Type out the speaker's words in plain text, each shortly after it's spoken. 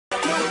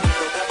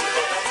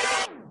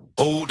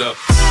Hold up.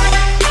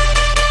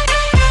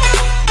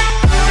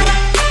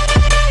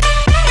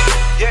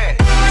 Yeah.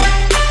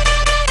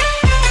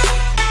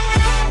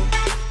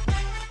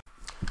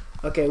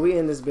 Okay, we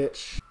in this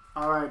bitch.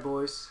 Alright,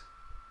 boys.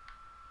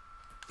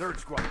 Third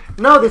squad.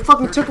 No, they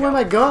fucking took away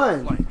my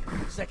gun. Flank.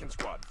 Second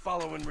squad,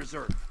 follow in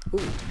reserve. Ooh.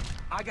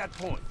 I got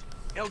point.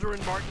 Elder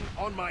and Martin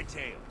on my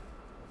tail.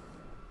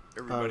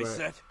 Everybody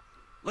set?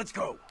 Let's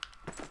go.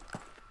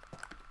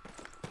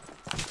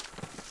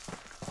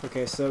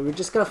 Okay, so we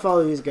just gotta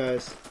follow these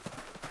guys.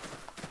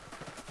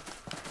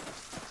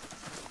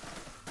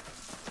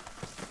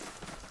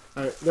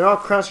 Alright, they're all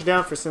crouched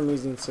down for some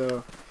reason,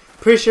 so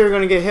pretty sure we're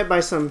gonna get hit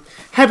by some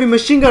heavy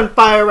machine gun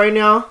fire right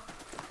now.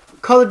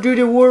 Call of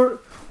Duty World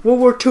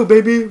War II,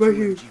 baby, right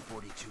here.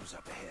 G42's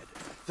up ahead.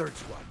 Third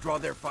squad, draw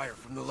their fire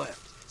from the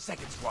left.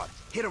 Second squad,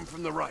 hit them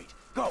from the right.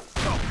 Go,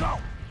 go, go.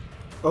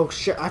 Oh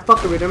shit, I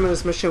fucking remember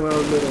this mission when I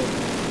was little.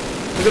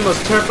 It's the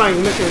most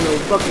terrifying mission in the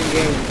fucking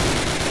game.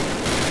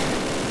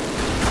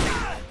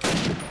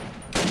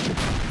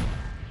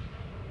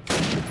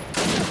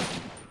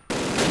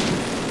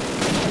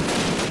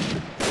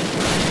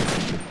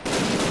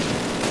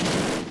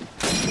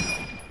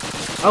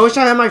 I wish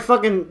I had my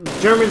fucking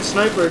German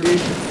sniper, dude.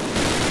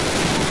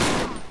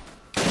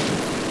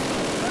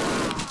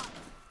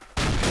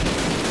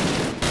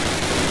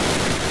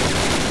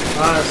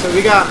 Alright, so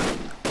we got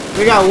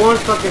one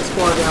fucking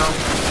squad down.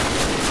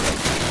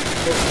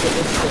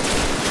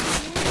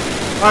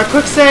 Alright,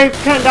 quick save,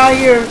 can't die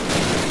here.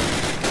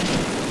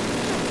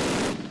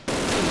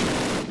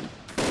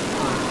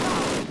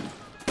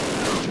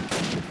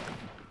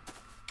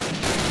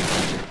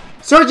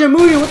 Sergeant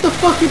Moody, what the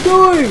fuck you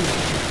doing?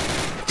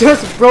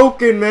 Just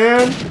broken,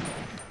 man.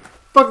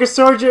 Fucking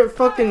Sergeant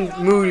fucking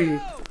Moody.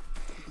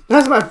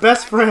 That's my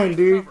best friend,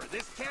 dude.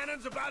 This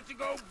cannon's about to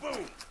go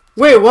boom.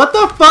 Wait, what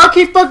the fuck?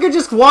 He fucking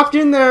just walked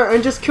in there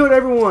and just killed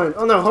everyone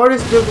on the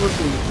hardest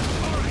difficulty.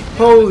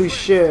 Holy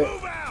shit.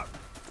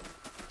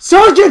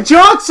 Sergeant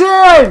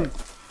Johnson!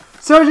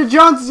 Sergeant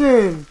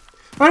Johnson!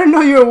 I didn't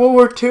know you were World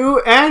War II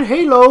and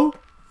Halo.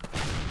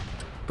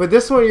 But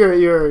this one,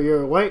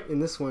 you're white in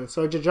this one.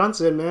 Sergeant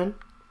Johnson, man.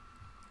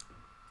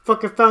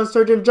 Fucking found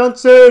Sergeant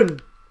Johnson!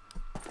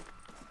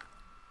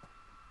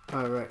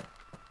 Alright.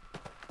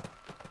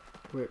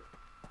 Wait.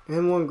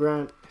 M1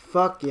 Grant.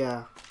 Fuck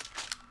yeah.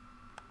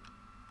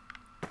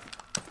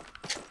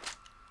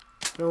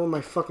 I don't want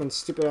my fucking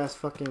stupid ass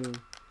fucking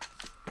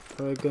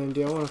gun,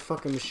 dude. I want a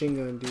fucking machine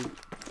gun, dude.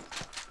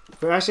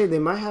 But actually, they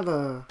might have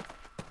a...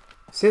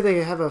 Say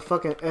they have a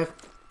fucking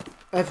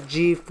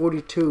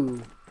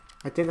FG42.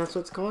 I think that's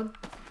what it's called.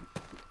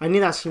 I need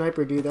that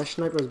sniper, dude. That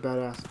sniper is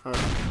badass.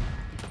 Alright.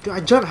 Dude, I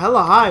jumped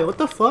hella high. What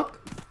the fuck?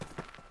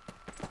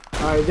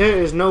 Alright, there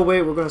is no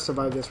way we're gonna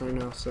survive this right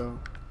now, so...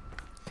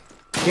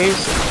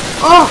 Games...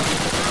 Oh!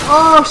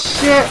 Oh,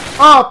 shit!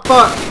 Oh,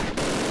 fuck!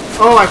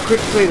 Oh, I quick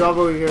played all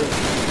over here.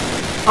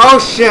 Oh,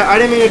 shit! I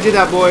didn't mean to do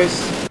that, boys.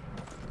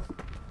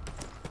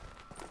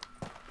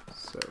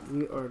 So,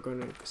 we are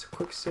gonna...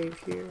 Quick save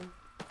here.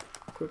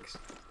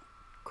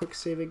 Quick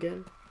save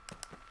again.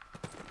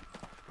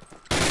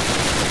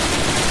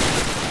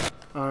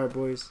 Alright,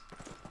 boys.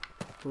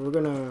 We're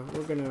gonna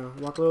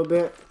walk a little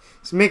bit.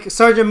 Let's make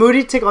Sergeant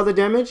Moody take all the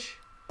damage.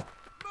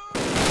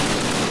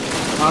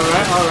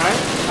 Alright.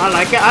 I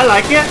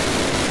like it.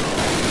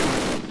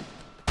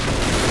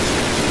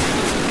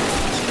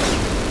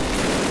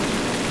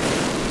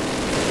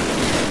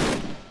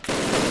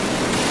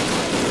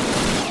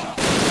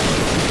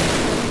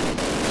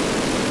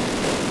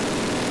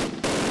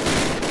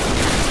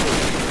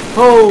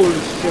 Holy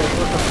shit,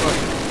 what the fuck?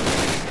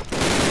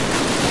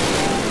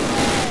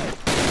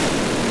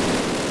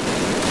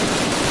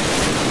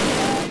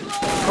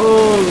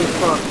 Holy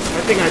fuck. I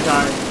think I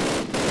died.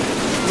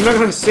 I'm not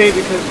gonna save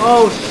because...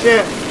 Oh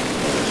shit.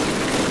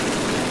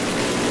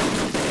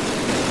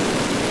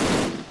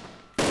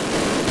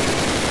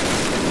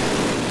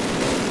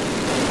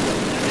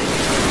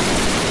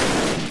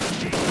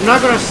 I'm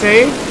not gonna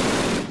save.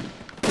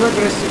 I'm not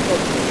gonna save.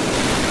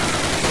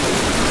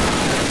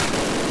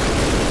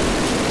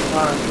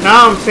 Alright,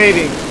 now I'm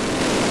saving.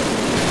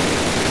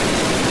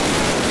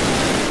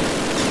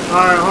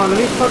 Alright, hold on. Let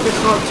me fucking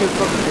call two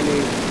fucking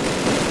grenades.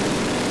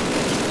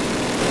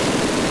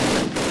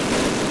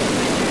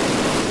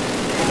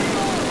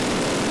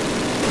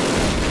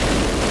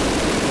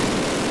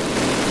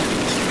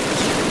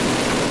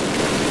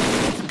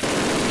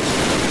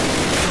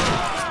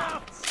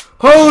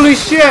 Holy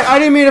shit! I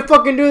didn't mean to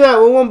fucking do that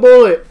with one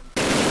bullet.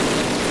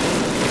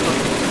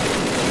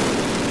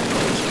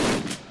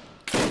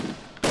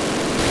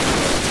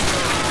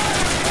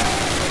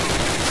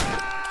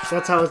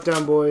 That's how it's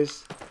done,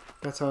 boys.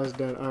 That's how it's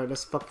done. Alright,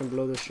 let's fucking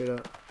blow this shit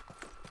up.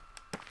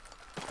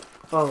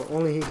 Oh,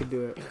 only he could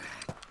do it.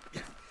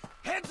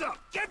 Heads up!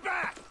 Get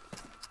back!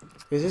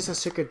 Is this a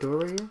secret door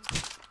right here?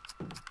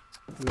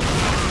 No.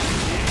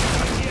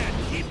 Yeah,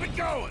 keep it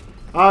going!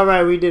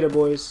 Alright, we did it,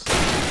 boys.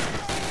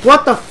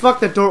 What the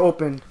fuck? The door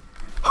opened.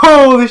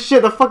 Holy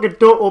shit, the fucking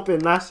door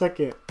opened last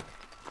second.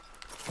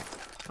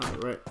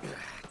 Alright.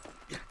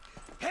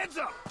 Heads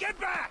up! Get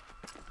back!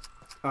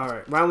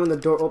 Alright, right when the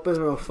door opens,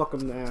 we're gonna fuck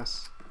him in the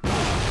ass.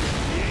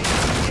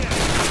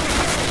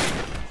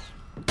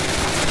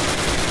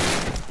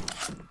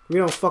 We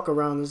don't fuck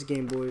around this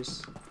game,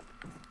 boys.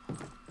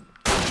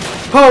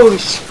 Holy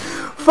shit!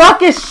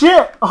 Fucking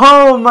shit!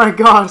 Oh my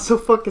god, so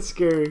fucking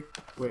scary.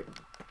 Wait.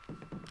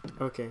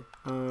 Okay.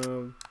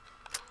 Hold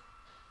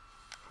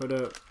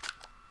up.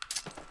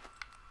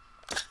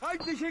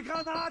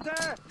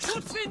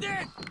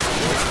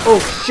 Oh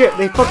shit!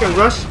 They fucking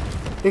rush.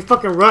 They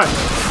fucking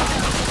rush.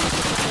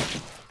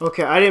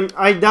 Okay,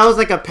 that was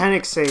like a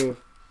panic save.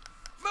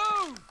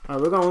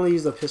 Alright, we're gonna only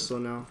use the pistol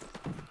now.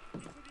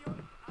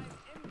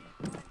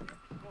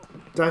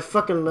 Dude, I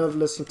fucking love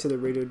listening to the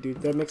radio,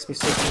 dude. That makes me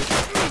so cool.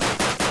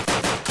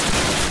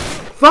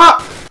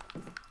 Fuck!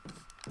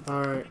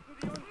 Alright.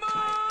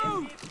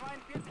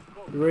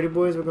 You ready,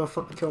 boys? We're gonna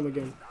fucking kill him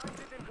again.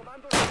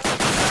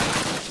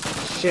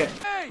 Shit.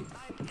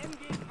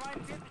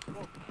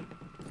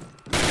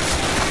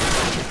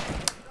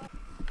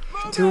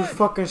 Too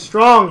fucking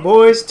strong,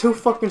 boys. Too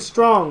fucking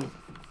strong.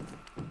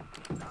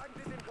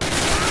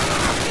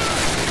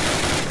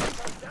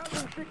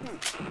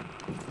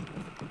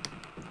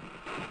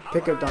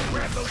 Pick up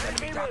documents.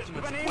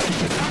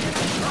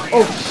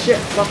 Oh shit,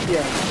 fuck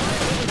yeah.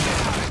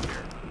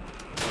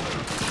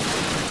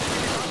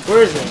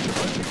 Where is it?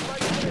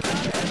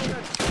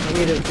 I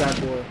need this bad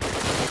boy.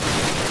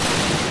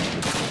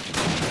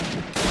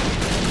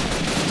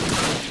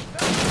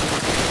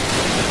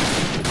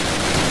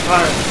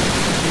 Alright.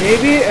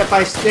 Maybe if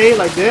I stay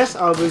like this,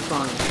 I'll be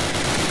fine.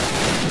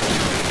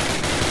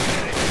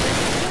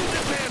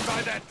 Man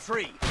by that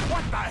tree.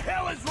 What the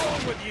hell is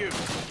wrong with you?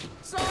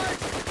 Sarge!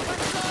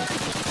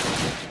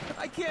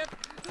 I can't.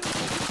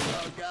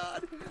 Oh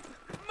god.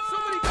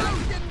 Somebody else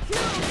is getting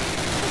killed.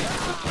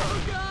 Oh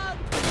god.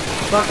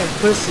 Fucking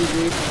pussy,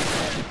 dude.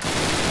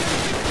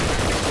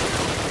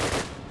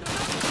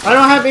 I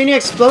don't have any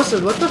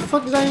explosives. What the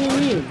fuck does that even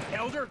mean?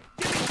 Elder,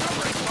 give me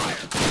covering fire.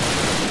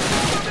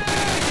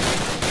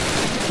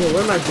 Dude,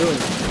 what am I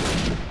doing?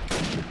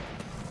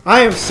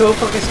 I am so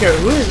fucking scared.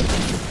 Who is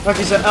it?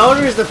 Okay, so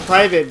Elder is the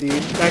private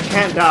dude that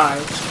can't die.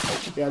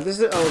 Yeah, this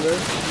is Elder.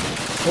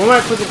 What am I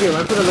supposed to do? Am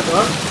I supposed to look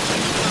up?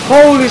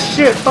 Holy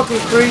shit, fucking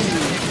crazy.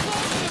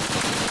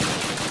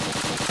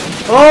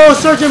 Oh,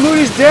 Sergeant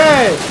Moody's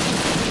dead!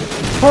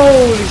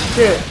 Holy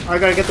shit. I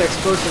gotta get the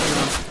explosives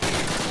now.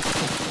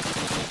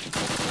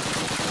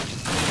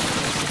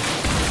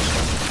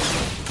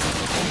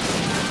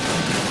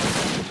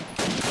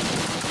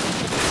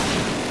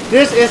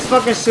 This is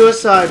fucking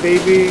suicide,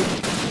 baby.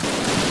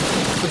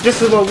 But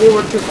this is what World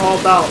War II is all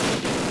about.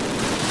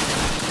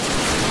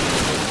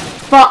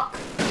 Fuck!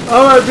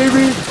 Alright,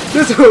 baby.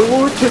 This is what World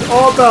War II is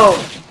all about.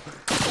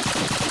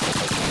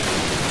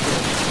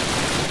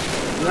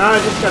 Now I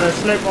just gotta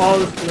snipe all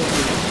this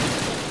missiles.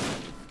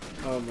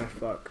 Oh my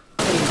fuck.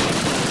 Alright,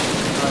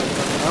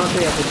 I don't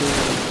think I can do it.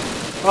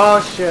 Oh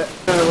shit.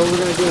 What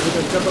we're gonna do is we're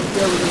gonna jump up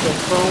here, we're gonna go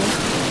prone.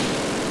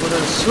 We're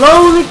gonna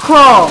slowly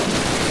crawl.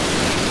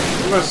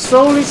 We're gonna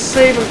slowly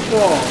save and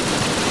crawl.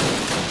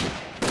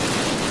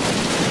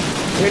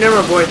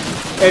 Remember, boys,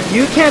 if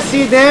you can't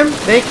see them,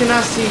 they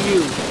cannot see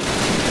you.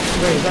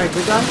 Wait, is that a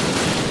good guy?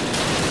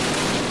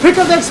 Pick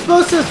up the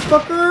explosives,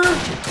 fucker!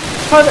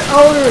 Private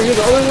Elder, you're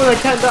the only one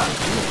that can't die.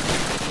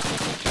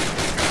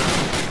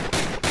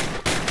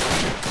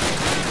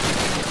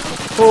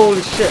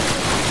 Holy shit.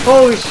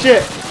 Holy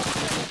shit.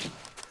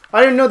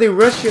 I didn't know they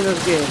rushed you in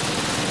this game.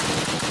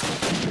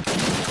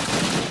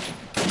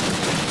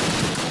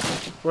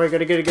 Wait,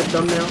 gotta get a good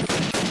thumbnail.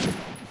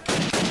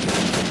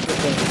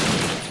 Okay.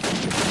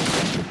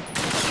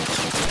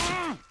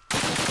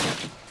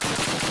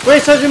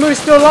 Wait, Sergeant Moody's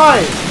still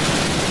alive!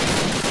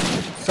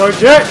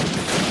 Sergeant!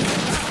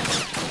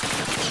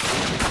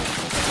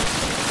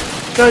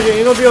 Sergeant,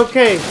 you're gonna be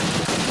okay.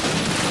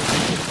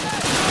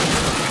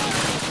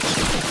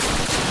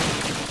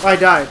 I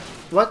died.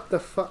 What the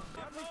fuck?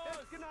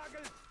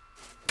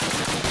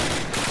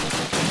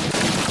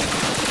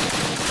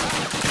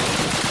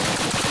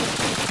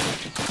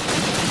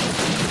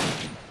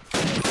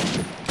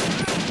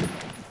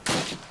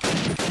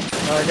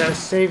 I gotta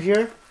save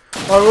here.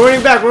 Oh, we're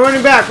running back, we're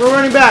running back, we're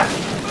running back!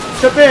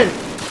 Jump in!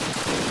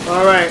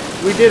 Alright,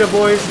 we did it,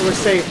 boys, we're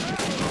safe.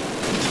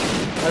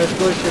 Let's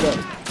blow shit up.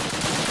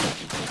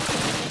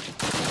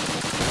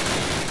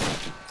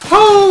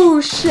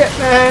 Oh, shit,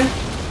 man!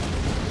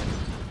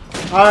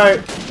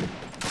 Alright.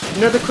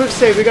 Another quick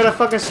save, we gotta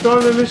fucking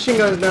storm the machine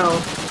guns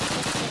now.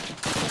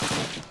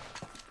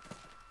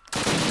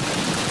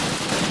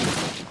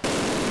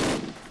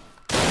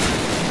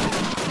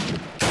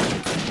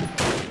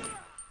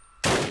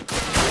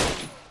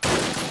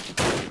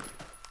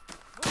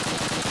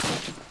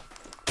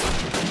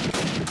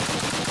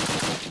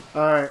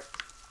 Alright.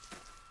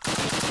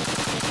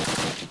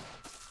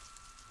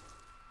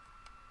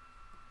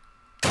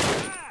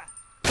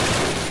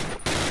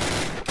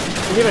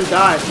 He didn't even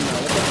die from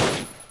that.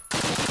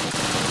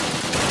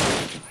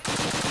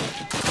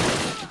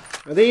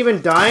 Are they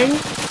even dying?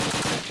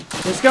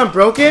 This gun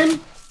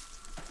broken?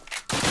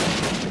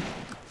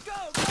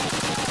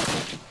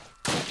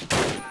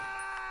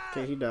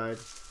 Okay, he died.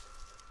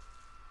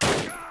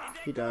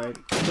 He died.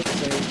 Quick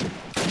save.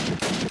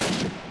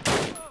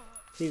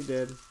 He's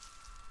dead.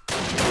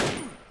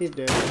 He's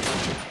dead.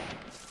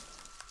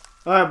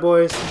 Alright,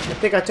 boys. I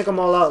think I took them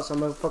all out, so I'm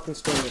gonna fucking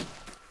storm it.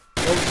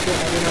 Oh shit,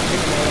 I did not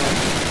take them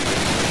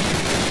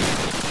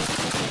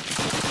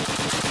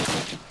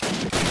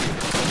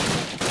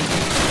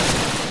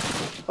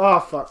all out. Oh,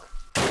 fuck.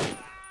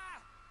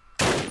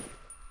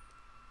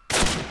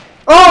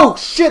 Oh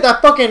shit,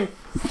 that fucking...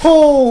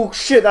 Oh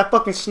shit, that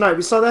fucking snipe.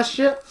 You saw that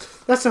shit?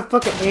 That's some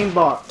fucking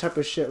aimbot type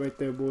of shit right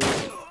there,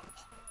 boys.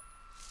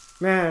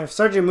 Man, if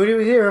Sergeant Moody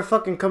was here, he'd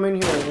fucking come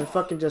in here and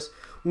fucking just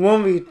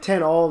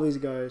 1v10 all these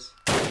guys.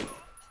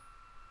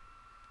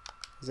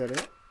 Is that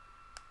it?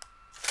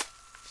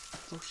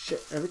 Oh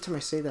shit, every time I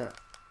say that.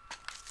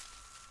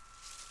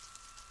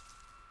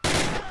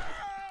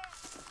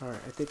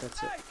 Alright, I think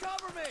that's it. Hey,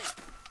 cover me!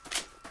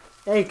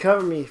 Hey,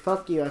 cover me.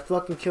 Fuck you. I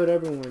fucking killed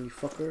everyone, you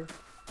fucker.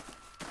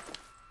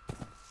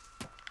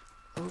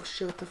 Oh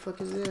shit, what the fuck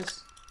is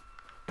this?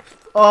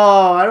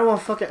 Oh, I don't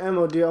want fucking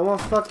ammo, dude. I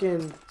want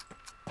fucking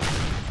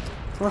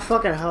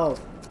help.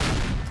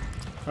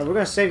 Alright, we're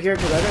gonna save here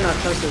because I do not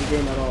trust this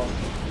game at all.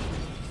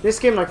 This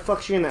game like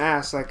fucks you in the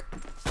ass. Like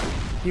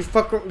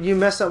you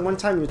mess up one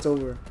time, it's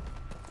over.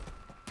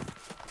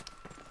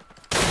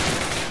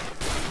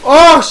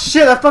 Oh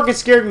shit, that fucking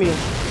scared me.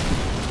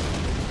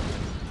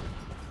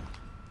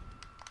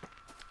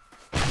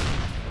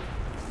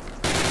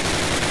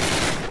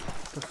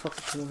 The fuck,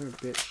 come over here,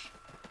 bitch.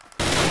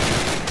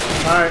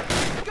 Alright.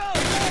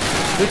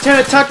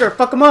 Lieutenant Tucker,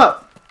 fuck him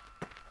up!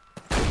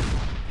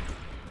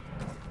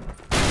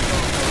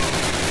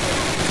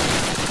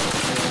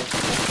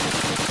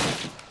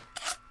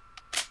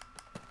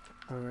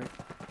 Alright.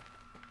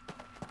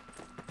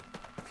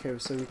 Okay,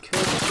 so we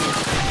killed...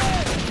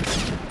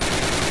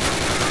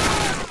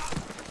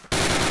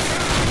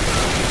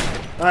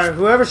 Alright,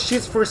 whoever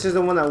shoots first is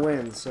the one that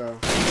wins, so...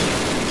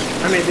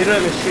 I mean, they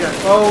don't even shoot at...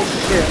 Oh,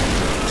 shit.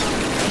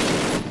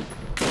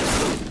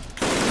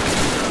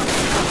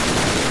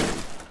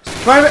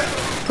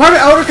 Private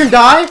Elder can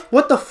die?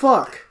 What the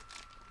fuck?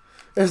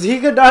 If he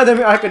could die,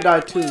 then I could die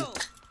too.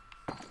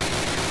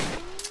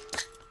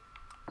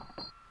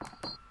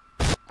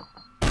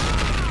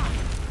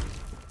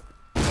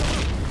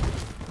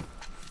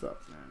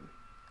 Fuck, man.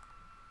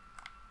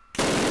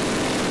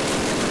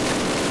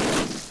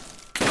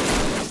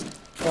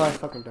 Oh, I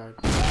fucking died.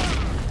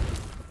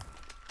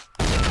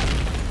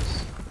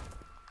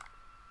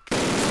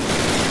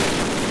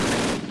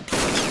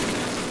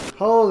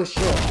 Holy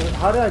shit,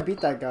 how did I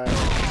beat that guy?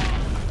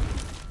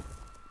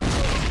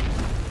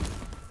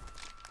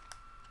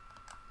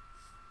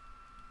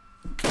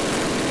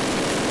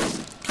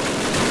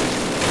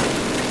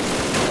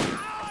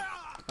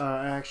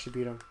 I actually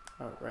beat him.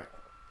 Alright.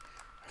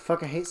 I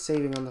fucking hate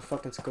saving on the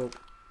fucking scope.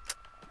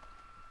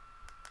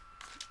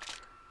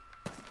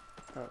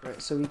 Alright,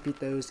 so we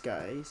beat those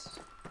guys.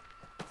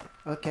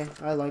 Okay,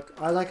 I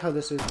like how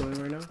this is going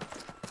right now.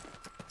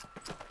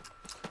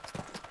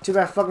 Too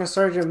bad fucking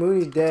Sergeant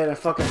Moody's dead and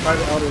fucking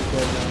Private Elder's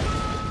dead now.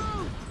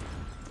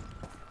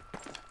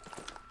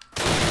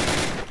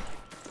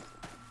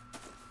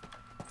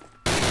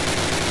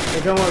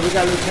 Hey, don't worry, we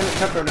got Lieutenant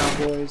Tucker now,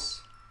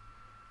 boys.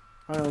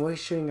 I don't know what he's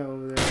shooting at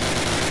over there.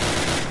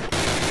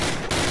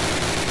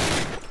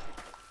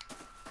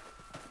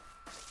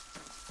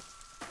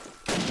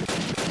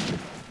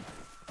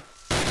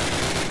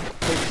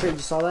 Hey, shit, you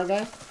saw that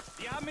guy?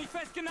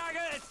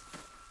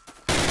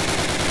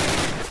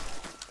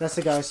 That's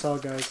the guy I saw,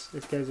 guys,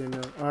 if you guys didn't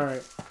know.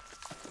 Alright.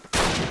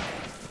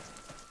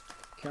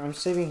 Okay, I'm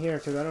saving here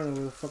because I don't know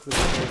where the fuck this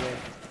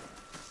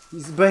guy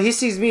is. But he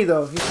sees me,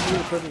 though. He sees me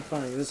perfectly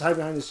fine. Let's hide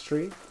behind this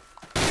tree.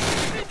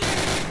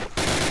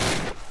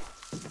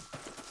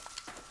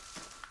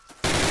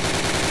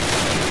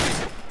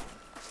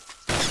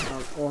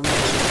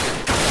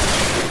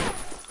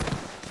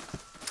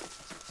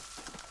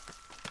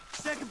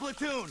 Second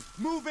platoon,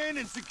 move in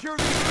and secure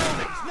these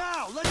buildings.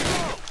 Now, let's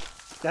go!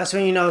 That's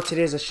when you know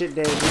today's a shit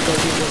day. We go do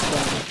this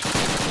one.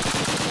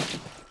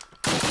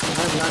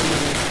 I'm not even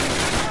this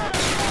one.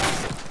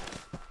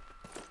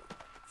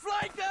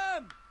 Flank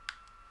them!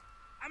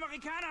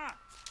 Americana!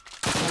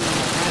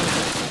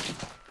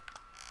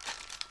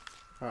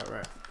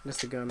 Alright,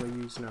 that's the gun I'm gonna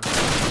use now.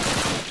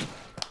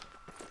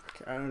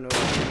 Okay, I don't know what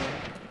to do.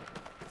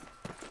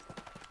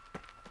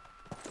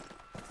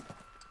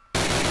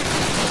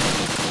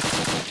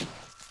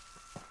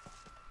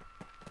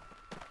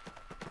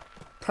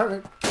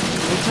 Perfect.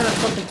 Lieutenant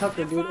fucking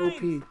Tucker, dude,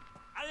 OP.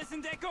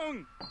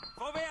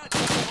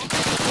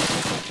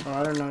 Oh,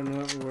 I do not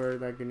know where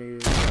that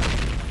grenade is.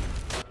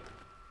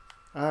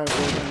 Alright,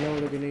 boys, I know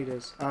where the grenade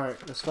is. Alright,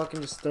 let's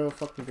fucking just throw a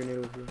fucking grenade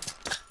over here.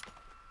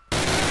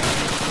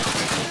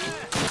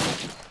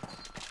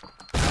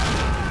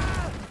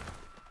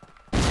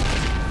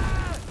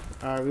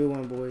 Alright, we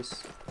won,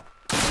 boys.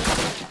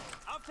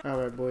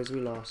 Alright, boys,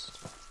 we lost.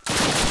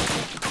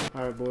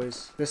 Alright,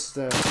 boys, this is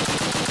the...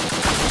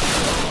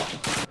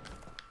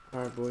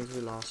 Alright, boys,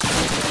 we lost.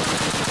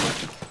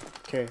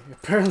 Okay,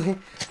 apparently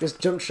this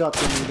jump shot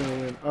thing is gonna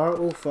win.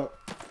 Oh fuck.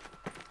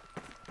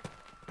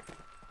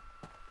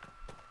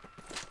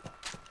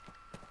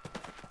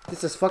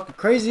 This is fucking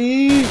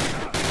crazy!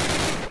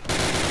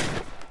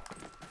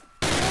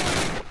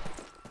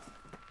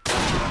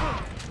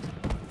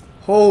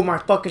 Oh, my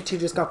fucking team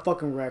just got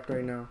fucking wrecked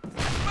right now. Okay,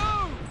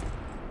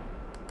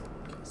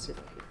 let's see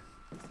right here.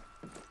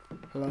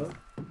 Hello?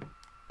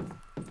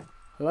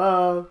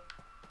 Hello?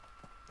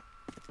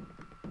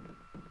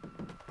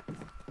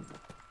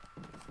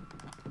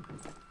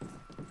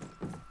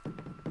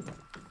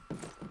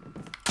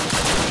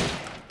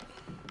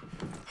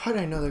 How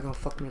did I know they're gonna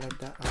fuck me like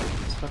that? Oh,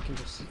 let's fucking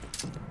just...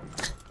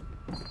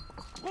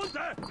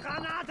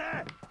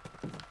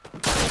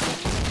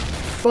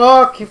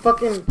 Fuck! He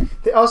fucking...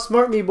 They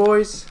outsmart me,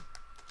 boys.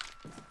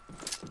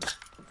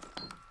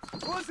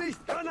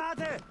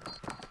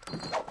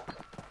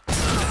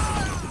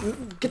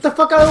 Get the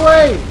fuck out of the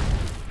way!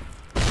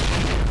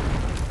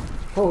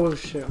 Oh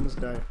shit, I almost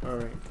died.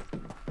 Alright.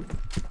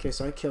 Okay,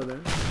 so I killed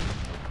him.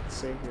 Let's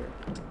see here.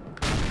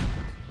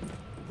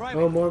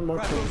 Oh, more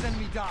kills.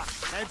 Enemy dock.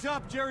 Heads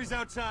up, Jerry's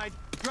outside.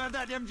 Grab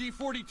that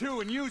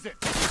MG42 and use it.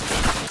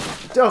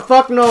 Oh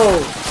fuck no!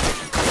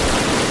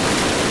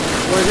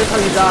 Or is this how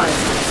you die?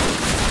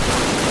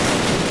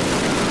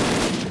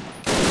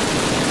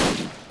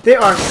 They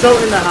are so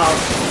in the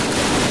house.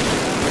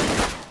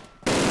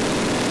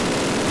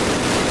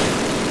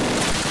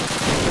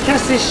 I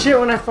can't see shit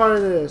when I fire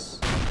this.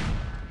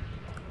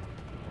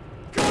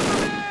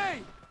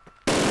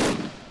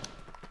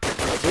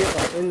 They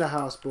are in the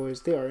house,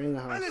 boys. They are in the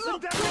house.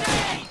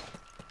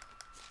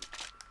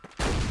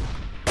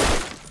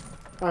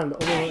 I'm the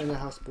only one in the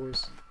house,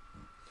 boys.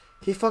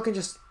 He fucking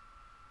just...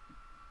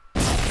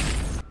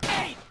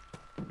 How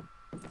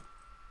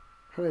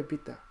did I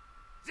beat that?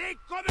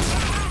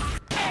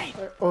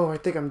 Oh, I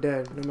think I'm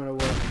dead, no matter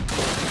what.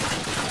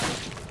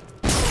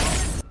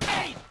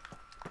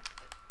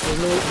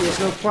 There's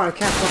no point. I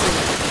can't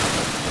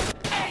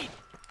fucking...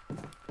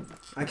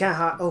 I can't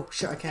hide. Oh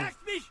shit, I can't.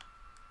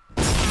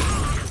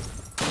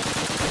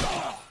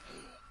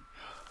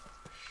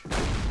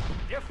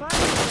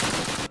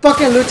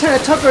 Fucking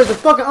Lieutenant Tucker is a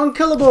fucking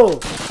unkillable!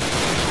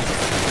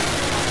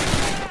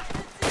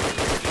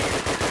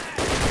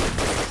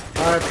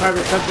 Alright,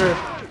 Private Tucker.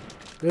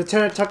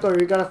 Lieutenant Tucker,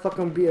 you gotta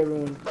fucking beat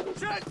everyone.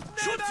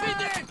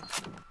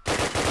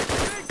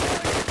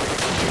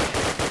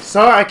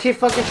 Sorry, I keep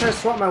fucking trying to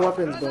swap my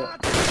weapons, but...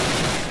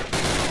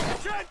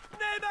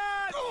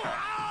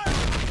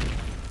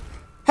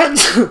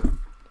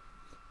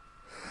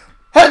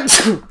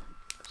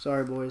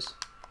 Sorry, boys.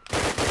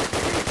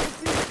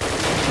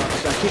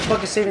 I keep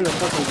fucking saving the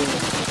fucking game.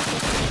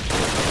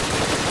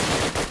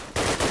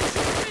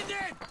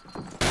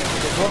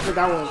 Hopefully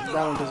that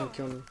one doesn't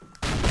kill me.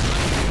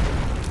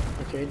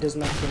 Okay, it does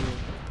not kill me.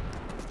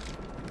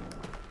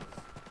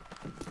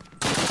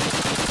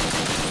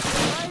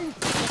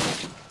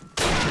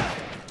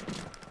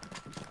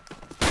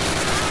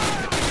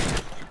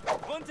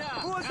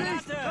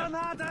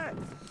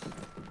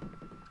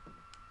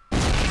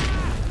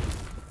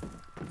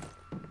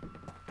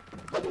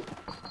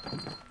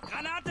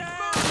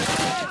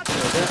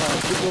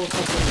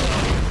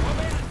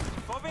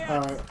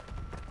 Alright.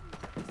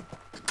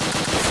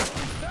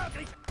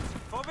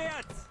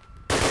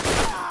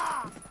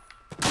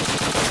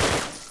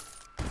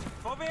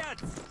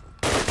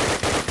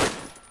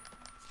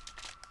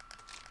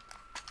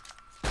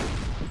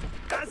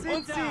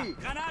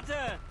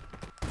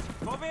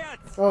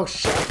 Oh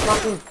shit,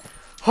 fucking...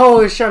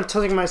 Holy shit, I'm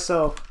tilting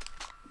myself.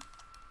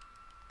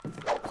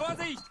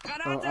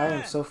 Oh, I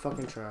am so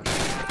fucking trash.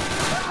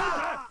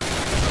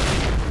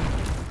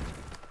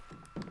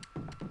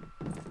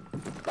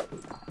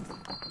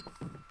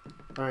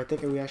 Alright, I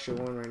think we actually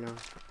won right now.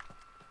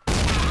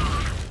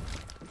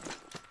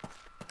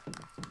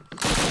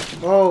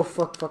 Oh,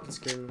 fuck, fucking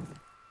scared me.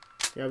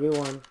 Yeah, we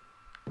won.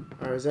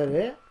 Alright, is that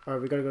it?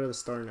 Alright, we gotta go to the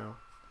star now.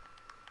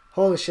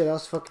 Holy shit, that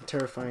was fucking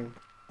terrifying.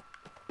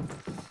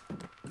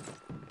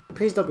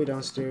 Please don't be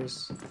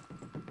downstairs.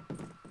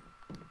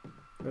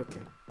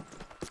 Okay.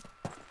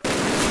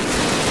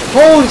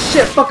 Holy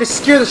shit, fucking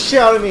scared the shit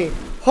out of me.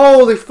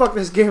 Holy fuck,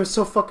 this game is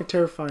so fucking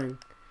terrifying.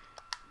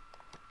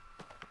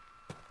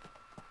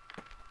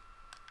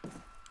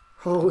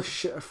 Holy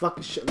shit, I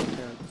fucking shit my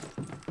pants.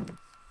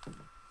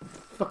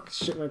 Fucking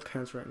shit my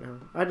pants right now.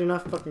 I did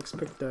not fucking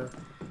expect the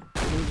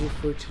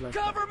MG4 to like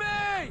Cover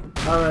me!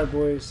 Alright,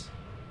 boys.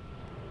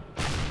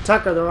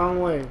 Tucker, the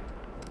wrong way.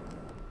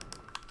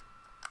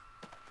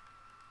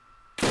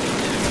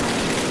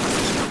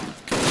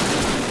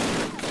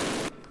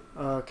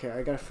 Okay,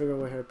 I gotta figure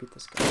out how to beat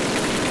this guy.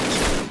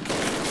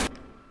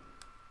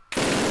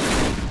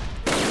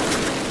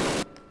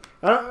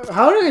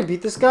 How did I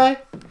beat this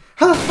guy?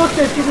 How the fuck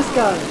did I beat this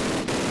guy?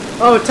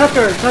 Oh,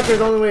 Tucker's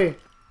the only way.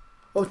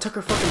 Oh,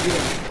 Tucker fucking beat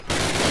him.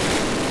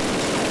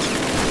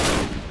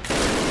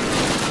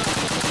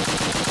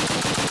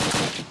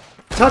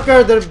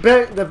 Tucker,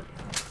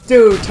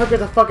 dude, Tucker's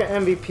the fucking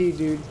MVP,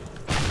 dude.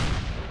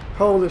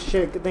 Holy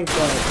shit, thank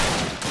God.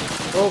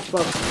 Oh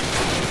fuck.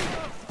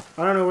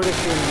 I don't know where they're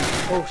shooting.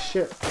 Oh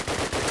shit.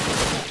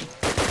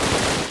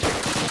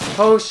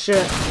 Oh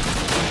shit.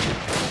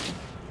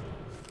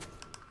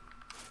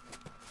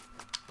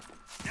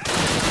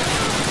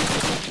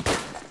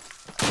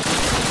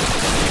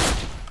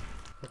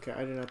 Okay,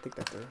 I did not think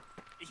that through.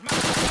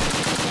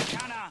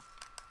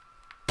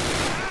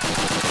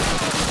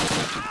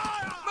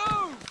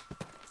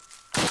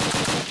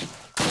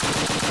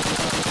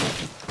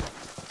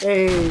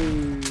 Hey.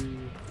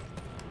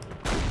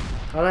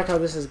 I like how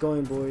this is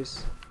going,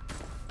 boys.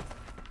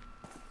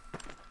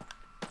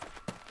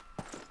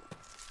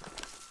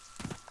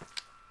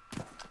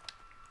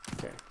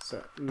 Okay,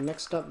 so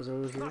next stop is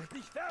over here.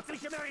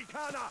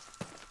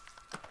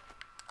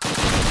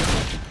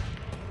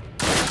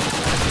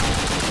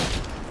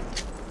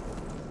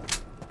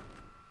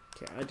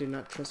 Okay, I do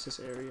not trust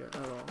this area at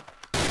all.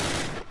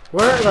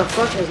 Where the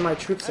fuck is my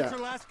troops at? That's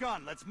our last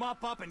gun. Let's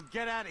mop up and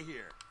get out of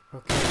here.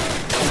 Okay.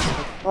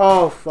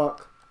 Oh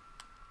fuck.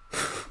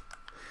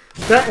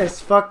 That is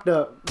fucked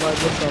up. Like,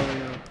 what's all I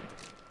know?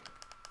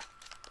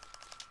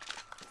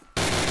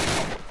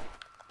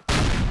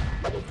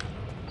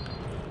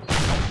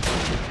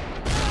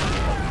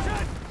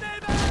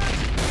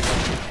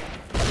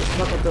 Just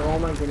fuck up all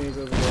my grenades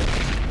over there.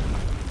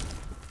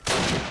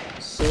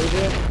 Save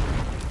it.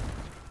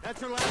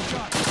 That's our last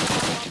gun.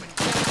 Mop up and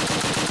get out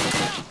of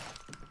here.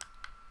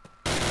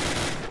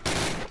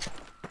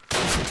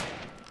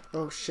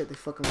 Oh shit, they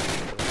fucking.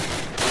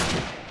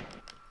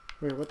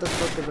 Wait, what the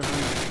fuck are behind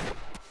me?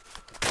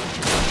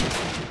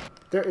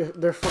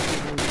 They're fucking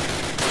behind me.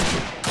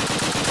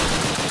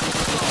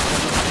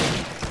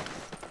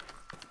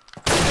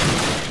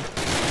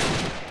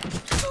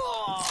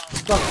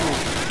 Fuck you.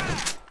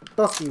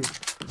 Fuck you.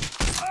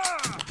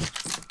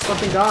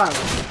 Fucking die.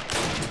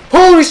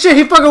 Holy shit,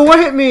 he fucking one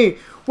hit me!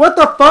 What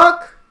the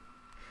fuck?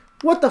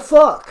 What the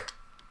fuck?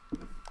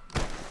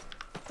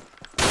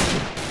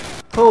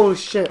 Holy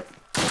shit.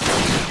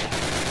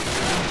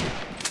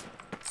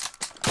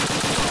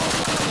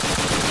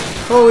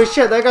 Holy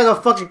shit, that guy's a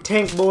fucking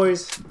tank,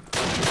 boys.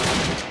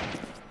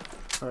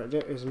 Alright,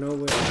 there is no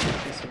way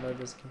I can survive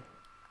this game.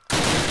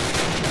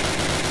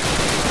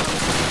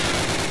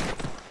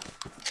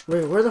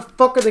 Wait, where the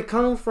fuck are they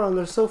coming from?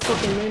 There's so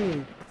fucking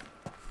many.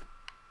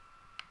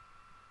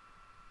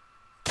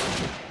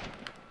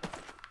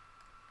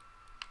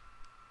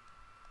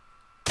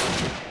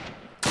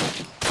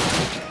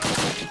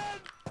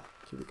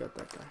 Okay, we got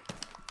that guy.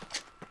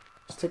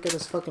 Let's take out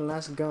this fucking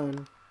last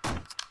gun.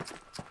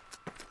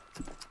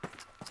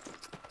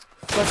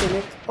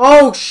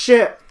 Oh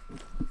shit!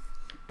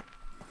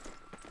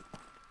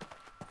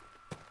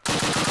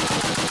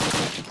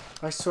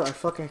 I swear I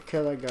fucking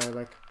killed that guy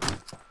like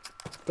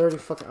 30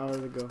 fucking hours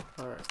ago.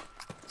 Alright.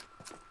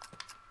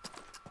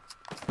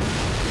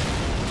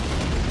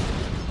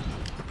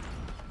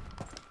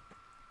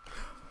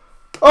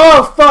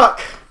 Oh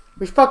fuck!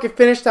 We fucking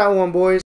finished that one, boys.